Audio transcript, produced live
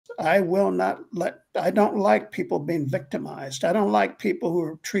I will not let, I don't like people being victimized. I don't like people who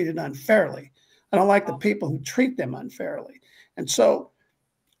are treated unfairly. I don't like the people who treat them unfairly. And so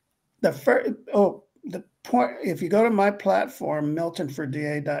the point, if you go to my platform,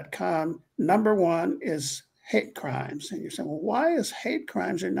 miltonforda.com, number one is hate crimes. And you're saying, well, why is hate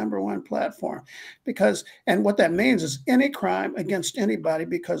crimes your number one platform? Because, and what that means is any crime against anybody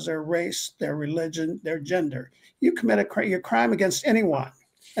because their race, their religion, their gender. You commit a crime against anyone.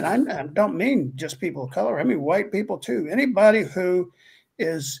 And I don't mean just people of color. I mean white people too. Anybody who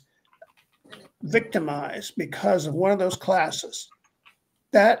is victimized because of one of those classes,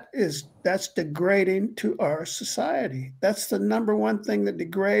 that's degrading to our society. That's the number one thing that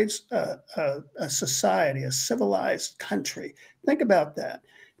degrades a society, a civilized country. Think about that.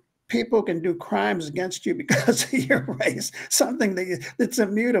 People can do crimes against you because of your race, something that's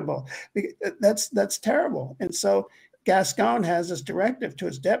immutable. That's terrible. And so Gascon has this directive to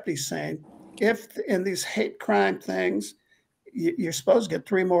his deputies saying, if in these hate crime things, you're supposed to get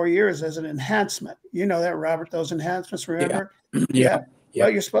 3 more years as an enhancement. You know that, Robert, those enhancements, remember? Yeah. Yeah.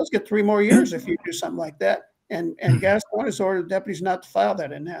 Well, you're supposed to get 3 more years if you do something like that. And Gascon has ordered deputies not to file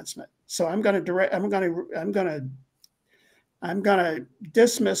that enhancement. So I'm going to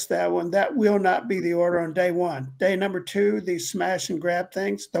dismiss that one. That will not be the order on day one. Day number 2, these smash and grab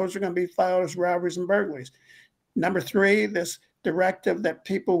things, those are going to be filed as robberies and burglaries. Number 3, this directive that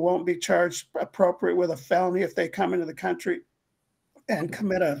people won't be charged appropriate with a felony if they come into the country and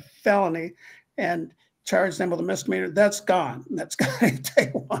commit a felony and charge them with a misdemeanor, that's gone. That's going to day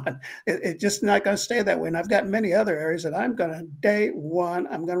one. It's just not going to stay that way. And I've got many other areas that I'm going to, day one,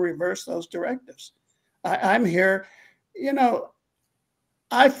 I'm going to reverse those directives. I'm here, you know,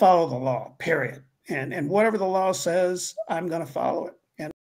 I follow the law, period. And whatever the law says, I'm going to follow it.